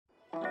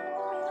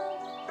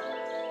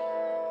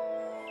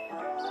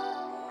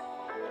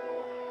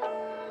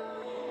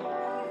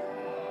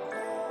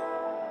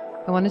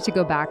I wanted to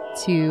go back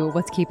to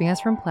what's keeping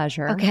us from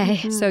pleasure. Okay.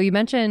 So you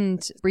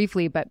mentioned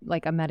briefly, but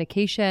like a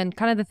medication,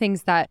 kind of the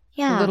things that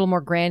are a little more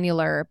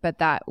granular, but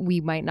that we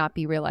might not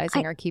be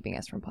realizing are keeping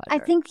us from pleasure. I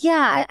think,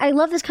 I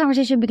love this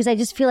conversation because I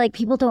just feel like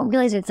people don't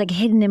realize it's like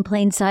hidden in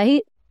plain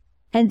sight.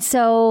 And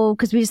so,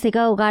 because we just think,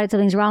 oh God,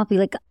 something's wrong with me.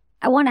 Like,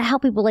 I want to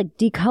help people like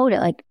decode it.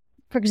 Like,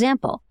 for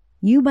example,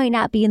 you might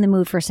not be in the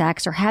mood for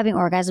sex or having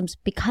orgasms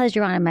because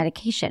you're on a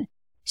medication.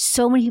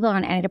 So many people are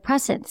on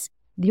antidepressants,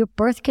 your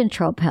birth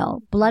control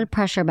pill, blood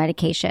pressure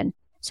medication.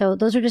 So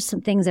those are just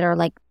some things that are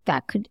like,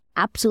 that could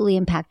absolutely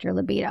impact your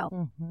libido.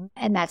 Mm-hmm.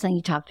 And that's something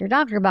you talk to your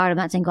doctor about. I'm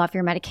not saying go off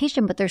your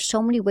medication, but there's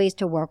so many ways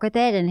to work with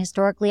it. And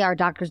historically, our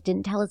doctors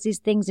didn't tell us these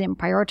things, didn't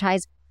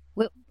prioritize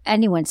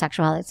anyone's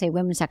sexual health. Let's say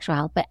women's sexual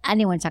health, but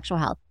anyone's sexual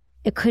health.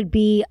 It could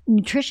be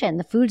nutrition,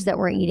 the foods that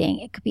we're eating.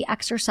 It could be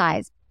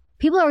exercise.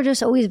 People are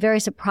just always very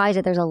surprised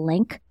that there's a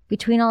link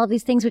between all of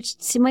these things, which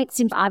might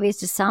seem obvious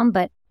to some,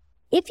 but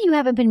if you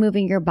haven't been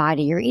moving your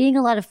body, you're eating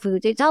a lot of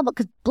food, it's all about,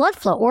 because blood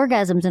flow,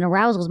 orgasms and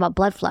arousal is about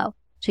blood flow.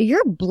 So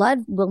your blood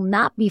will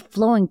not be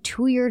flowing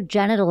to your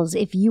genitals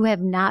if you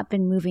have not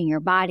been moving your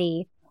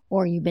body,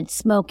 or you've been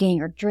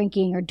smoking or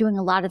drinking or doing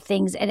a lot of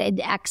things at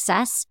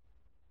excess.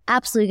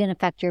 Absolutely going to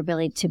affect your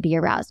ability to be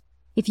aroused.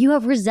 If you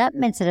have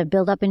resentments that have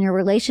built up in your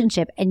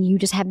relationship and you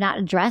just have not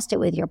addressed it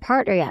with your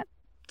partner yet,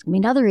 it's going to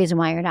be another reason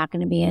why you're not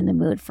going to be in the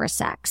mood for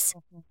sex.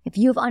 If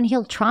you have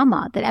unhealed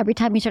trauma, that every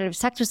time you start to have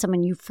sex with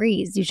someone, you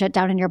freeze, you shut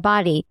down in your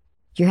body,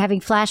 you're having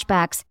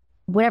flashbacks,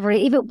 whatever,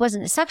 even if it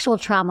wasn't a sexual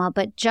trauma,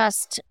 but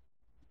just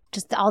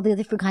all the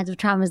different kinds of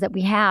traumas that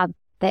we have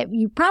that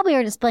you probably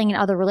are displaying in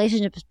other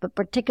relationships, but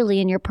particularly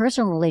in your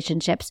personal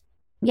relationships.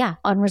 Yeah,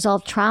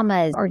 unresolved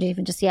traumas or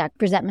even just,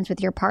 resentments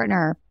with your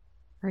partner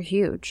are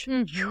huge.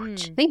 Mm-hmm.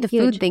 Huge. I think the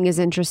food thing is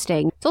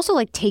interesting. It's also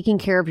like taking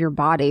care of your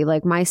body.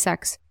 Like my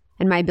sex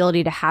and my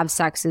ability to have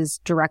sex is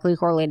directly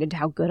correlated to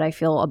how good I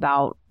feel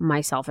about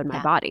myself and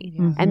my body.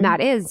 Mm-hmm. And that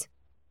is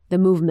the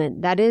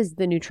movement. That is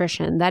the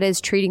nutrition. That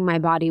is treating my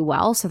body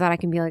well so that I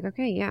can be like,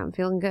 okay, yeah, I'm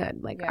feeling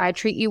good. Like I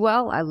treat you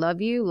well. I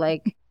love you.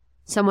 Like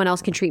someone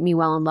else can treat me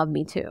well and love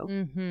me too.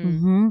 Mm-hmm.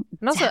 Mm-hmm.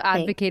 And also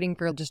advocating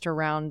for just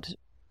around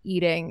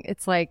eating.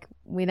 It's like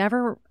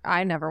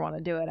I never want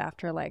to do it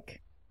after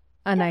like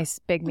a nice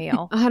big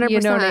meal. 100%. You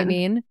know what I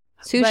mean?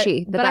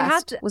 Sushi, the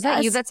best. Was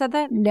that you that said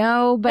that?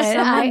 No, but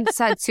someone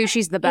said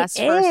sushi's the best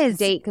first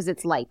date because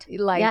it's light.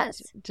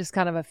 Yes. Just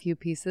kind of a few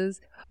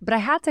pieces. But I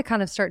had to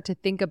kind of start to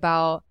think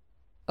about,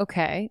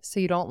 okay,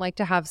 so you don't like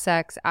to have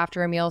sex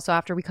after a meal. So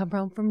after we come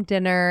home from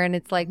dinner and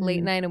it's like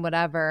late night and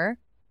whatever.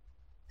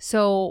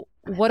 So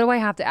what do I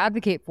have to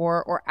advocate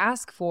for or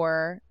ask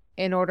for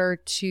in order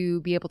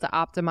to be able to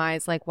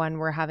optimize like when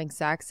we're having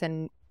sex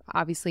and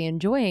obviously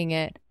enjoying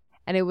it?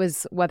 And it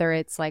was whether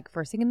it's like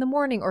first thing in the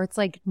morning or it's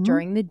like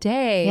during the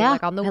day,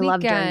 like on the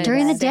weekend.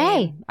 During the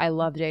day. I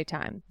love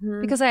daytime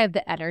because I have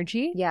the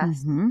energy.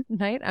 Yes.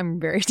 Night, I'm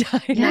very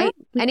tired. Night,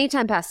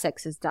 anytime past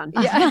 6 is done.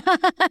 Yeah.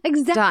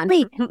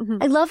 Exactly. Done.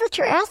 I love that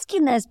you're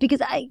asking this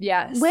because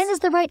when is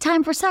the right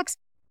time for sex?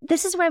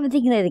 This is what I've been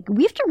thinking. Like,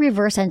 we have to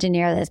reverse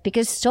engineer this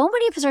because so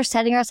many of us are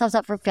setting ourselves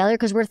up for failure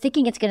because we're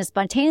thinking it's going to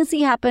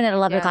spontaneously happen at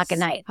 11 o'clock at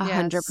night.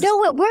 100%.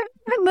 No, we're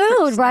in a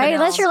mood, right?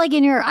 Unless you're like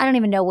I don't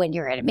even know when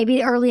you're in it.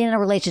 Maybe early in a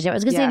relationship. I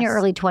was going to say in your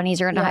early 20s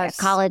or in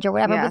college or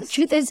whatever. But the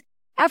truth is,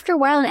 after a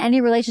while in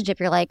any relationship,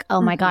 you're like, oh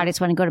my God, I just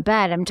want to go to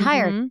bed. I'm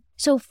tired.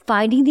 So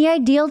finding the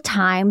ideal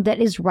time that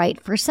is right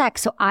for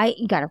sex. So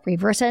you got to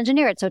reverse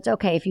engineer it. So it's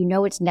okay if you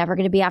know it's never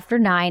going to be after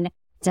 9,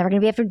 it's never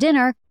going to be after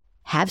dinner.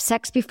 Have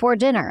sex before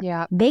dinner.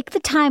 Yeah. Make the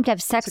time to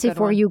have sex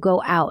before you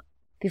go out,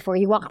 before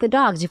you walk the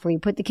dogs, before you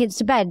put the kids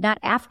to bed, not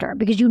after,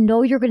 because you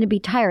know you're going to be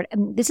tired.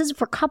 And this is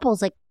for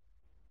couples, like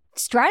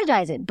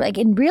strategize it. Like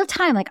in real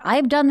time, like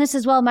I've done this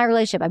as well in my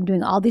relationship. I'm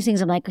doing all these things.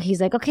 I'm like, he's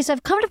like, okay, so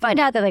I've come to find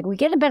out that like we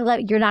get in bed at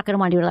 11, you're not going to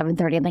want to do it at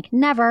 11:30. I'm like,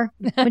 never.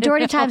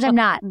 Majority of times I'm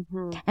not.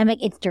 I'm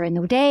like, it's during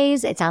the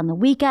days, it's on the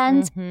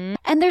weekends.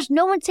 And there's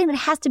no one saying that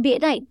it has to be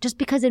at night. Just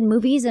because in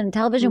movies and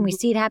television, we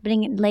see it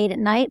happening late at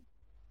night.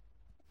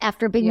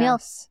 After a big meal,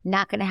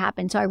 not going to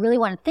happen. So I really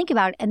want to think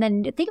about it and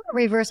then think about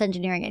reverse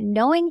engineering and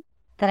knowing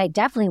that I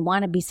definitely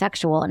want to be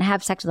sexual and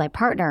have sex with my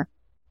partner.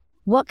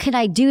 What can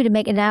I do to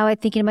make it? Now I'm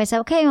thinking to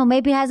myself, okay, well,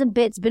 maybe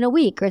it's been a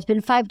week or it's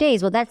been 5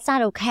 days. Well, that's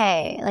not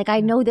okay. Like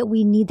I know that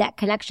we need that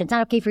connection. It's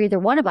not okay for either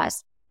one of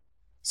us.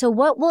 So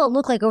what will it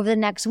look like over the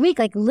next week?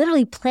 Like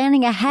literally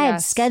planning ahead,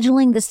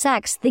 scheduling the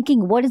sex,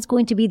 thinking what is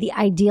going to be the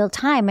ideal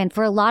time. And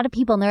for a lot of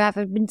people, and there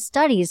have been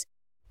studies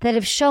that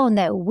have shown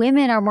that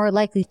women are more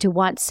likely to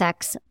want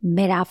sex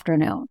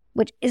mid-afternoon,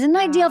 which isn't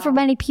ideal for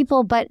many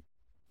people. But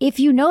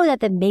if you know that,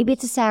 then maybe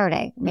it's a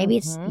Saturday. Maybe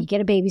it's you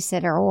get a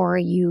babysitter or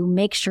you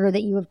make sure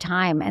that you have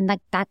time. And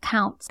that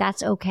counts.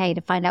 That's okay to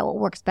find out what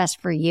works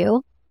best for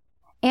you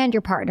and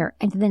your partner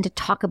and then to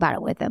talk about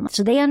it with them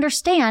so they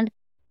understand.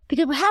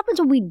 Because what happens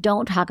when we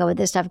don't talk about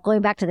this stuff, going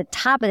back to the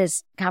top of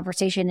this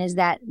conversation, is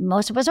that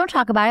most of us don't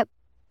talk about it.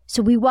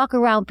 So we walk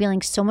around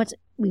feeling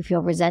we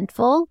feel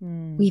resentful.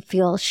 We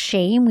feel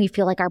shame. We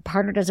feel like our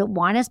partner doesn't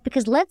want us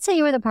because let's say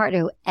you're with a partner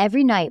who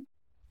every night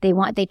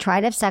they try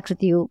to have sex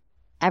with you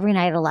every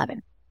night at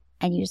 11.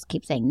 And you just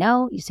keep saying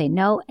no, you say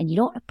no, and you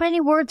don't put any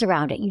words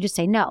around it. You just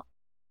say no.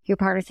 Your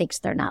partner thinks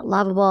they're not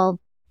lovable,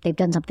 they've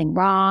done something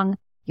wrong,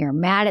 you're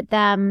mad at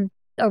them,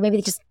 or maybe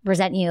they just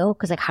resent you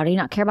because like, how do you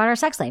not care about our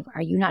sex life?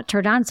 Are you not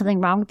turned on? Something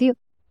wrong with you?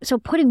 So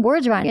putting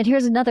words around it. And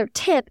here's another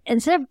tip.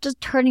 Instead of just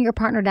turning your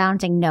partner down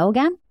and saying no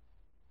again,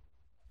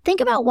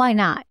 think about why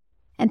not.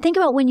 And think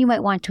about when you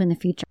might want to in the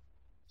future.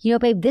 You know,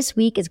 babe, this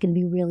week is going to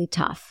be really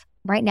tough.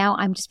 Right now,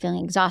 I'm just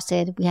feeling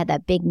exhausted. We had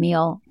that big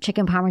meal.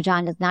 Chicken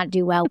Parmesan does not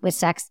do well with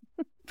sex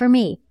for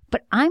me.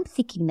 But I'm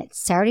thinking that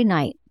Saturday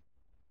night,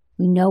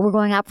 we know we're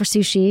going out for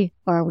sushi,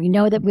 or we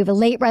know that we have a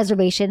late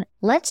reservation.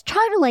 Let's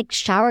try to like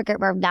shower,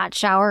 or not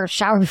shower, or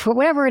shower before,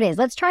 whatever it is.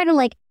 Let's try to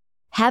like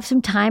have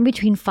some time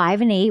between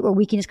 5 and 8 where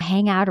we can just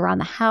hang out around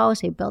the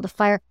house, maybe build a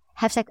fire,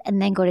 have sex,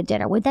 and then go to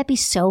dinner. Would that be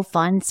so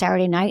fun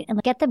Saturday night? And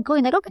like, get them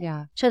going like, okay.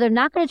 Yeah. So they're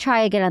not going to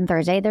try again on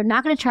Thursday. They're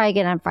not going to try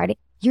again on Friday.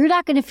 You're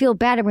not going to feel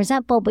bad and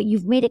resentful, but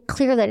you've made it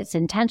clear that it's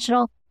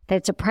intentional, that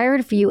it's a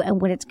priority for you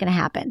and when it's going to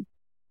happen.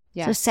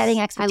 Yes. So setting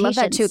expectations. I love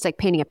that too. It's like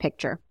painting a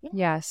picture.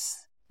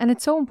 Yes. And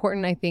it's so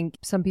important. I think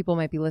some people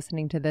might be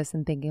listening to this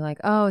and thinking like,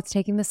 oh, it's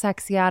taking the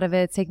sexy out of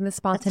it. It's taking the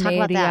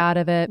spontaneity out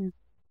of it.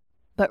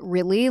 But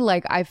really,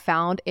 like, I've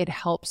found it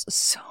helps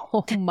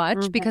so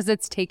much because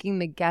it's taking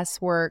the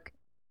guesswork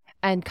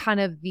and kind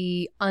of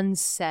the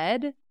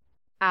unsaid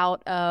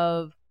out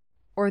of,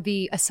 or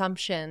the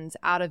assumptions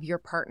out of your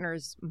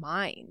partner's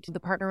mind. The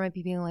partner might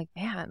be being like,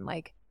 man,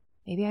 like,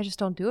 maybe I just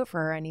don't do it for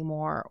her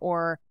anymore,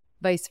 or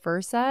vice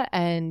versa.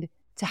 And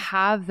to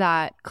have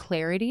that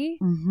clarity,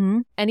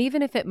 and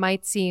even if it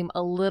might seem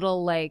a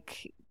little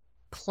like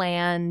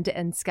planned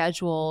and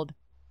scheduled,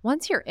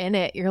 once you're in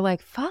it, you're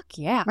like, fuck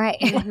yeah. Right.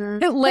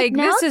 Like,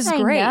 this is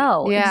great.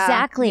 No, yeah,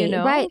 exactly. you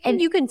know? Right. And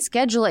you can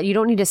schedule it. You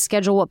don't need to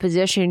schedule what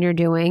position you're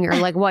doing or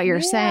like what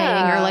you're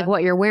saying or like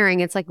what you're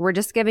wearing. It's like we're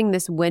just giving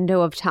this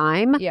window of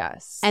time.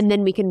 Yes. And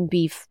then we can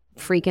be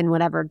freaking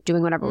whatever,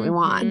 doing whatever we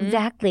want.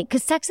 Exactly.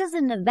 Because sex is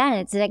an event.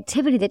 It's an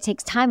activity that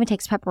takes time and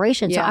takes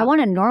preparation. So Yeah. I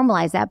want to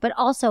normalize that. But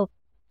also,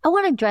 I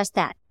want to address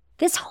that.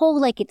 This whole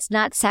like it's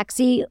not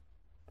sexy.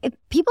 If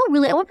people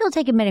really, I want people to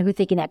take a minute who are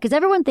thinking that, because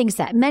everyone thinks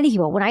that. Many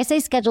people, when I say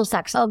schedule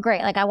sex, oh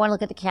great, like I want to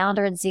look at the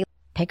calendar and see,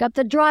 pick up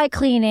the dry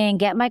cleaning,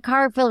 get my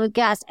car filled with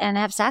gas, and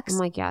have sex. I'm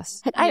like,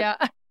 yes. yeah.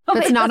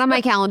 It's not on my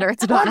calendar.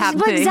 It's not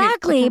happening.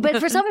 Exactly. But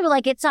for some people,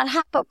 like it's not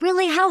hot. But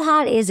really, how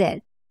hot is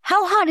it?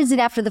 How hot is it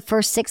after the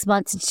first 6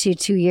 months to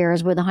 2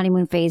 years where the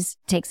honeymoon phase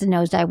takes a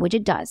nosedive, which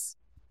it does?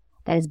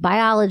 That is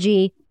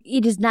biology.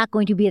 It is not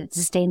going to be at a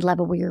sustained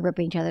level where you're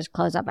ripping each other's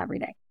clothes up every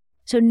day.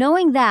 So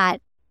knowing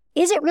that,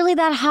 is it really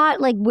that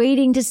hot, like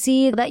waiting to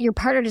see that your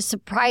partner just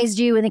surprised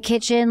you in the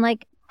kitchen?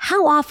 Like,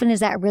 how often is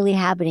that really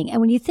happening? And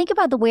when you think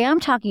about the way I'm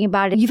talking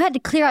about it, you've had to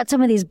clear out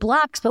some of these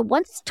blocks, but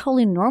once it's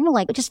totally normal,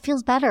 like it just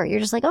feels better. You're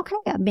just like, okay,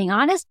 I'm being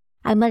honest.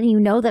 I'm letting you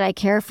know that I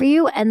care for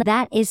you. And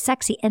that is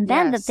sexy. And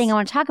then the thing I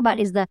want to talk about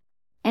is the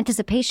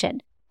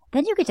anticipation.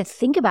 Then you get to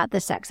think about the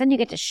sex. Then you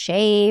get to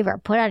shave or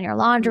put on your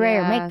laundry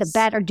or make the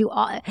bed or do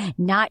all,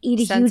 not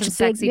eat a Send huge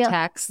some big sexy meal.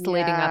 text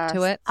leading up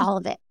to it. All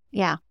of it.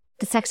 Yeah.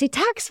 The sexy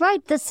text,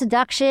 right? The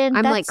seduction.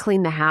 I'm like,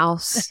 clean the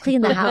house.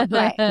 Clean the house,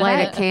 right?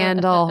 Light a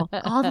candle.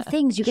 All the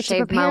things you get Shave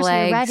to prepare my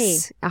so you're ready.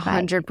 legs.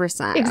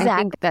 100%. Exactly. I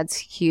think that's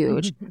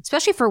huge,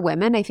 especially for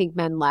women. I think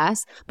men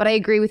less. But I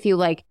agree with you.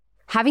 Like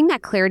having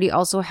that clarity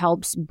also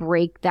helps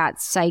break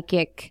that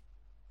psychic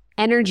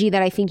energy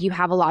that I think you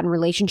have a lot in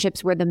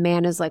relationships where the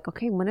man is like,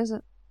 okay, when is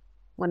it?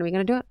 When are we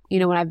going to do it? You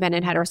know, when I've been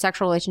in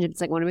heterosexual relationships,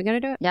 it's like, when are we going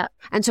to do it? Yeah.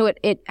 And so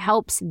it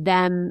helps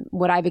them,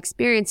 what I've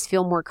experienced,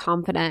 feel more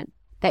confident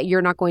that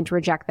you're not going to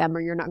reject them or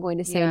you're not going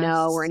to say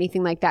no or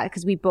anything like that,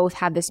 because we both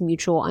have this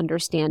mutual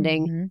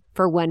understanding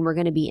for when we're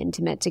going to be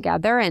intimate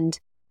together. And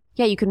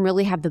yeah, you can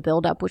really have the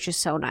buildup, which is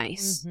so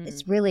nice.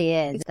 It really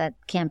is. That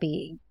can't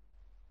be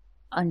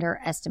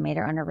underestimated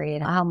or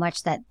underrated, how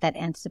much that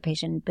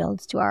anticipation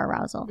builds to our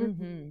arousal.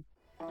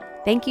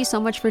 Thank you so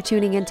much for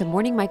tuning in to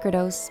Morning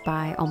Microdose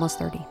by Almost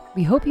 30.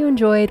 We hope you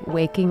enjoyed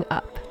waking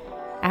up.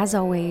 As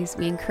always,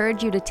 we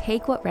encourage you to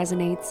take what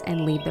resonates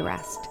and leave the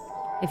rest.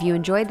 If you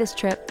enjoyed this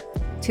trip,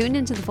 tune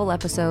into the full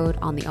episode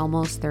on the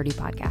Almost 30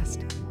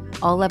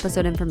 podcast. All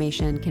episode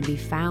information can be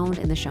found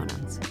in the show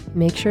notes.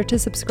 Make sure to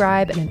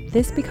subscribe, and if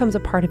this becomes a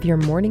part of your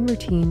morning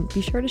routine,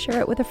 be sure to share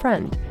it with a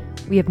friend.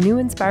 We have new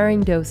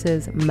inspiring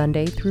doses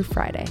Monday through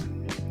Friday.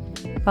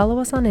 Follow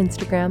us on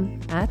Instagram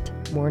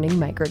at Morning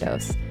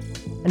Microdose,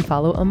 and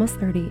follow Almost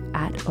 30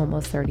 at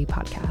Almost 30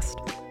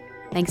 Podcast.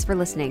 Thanks for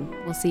listening.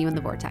 We'll see you in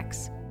the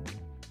vortex.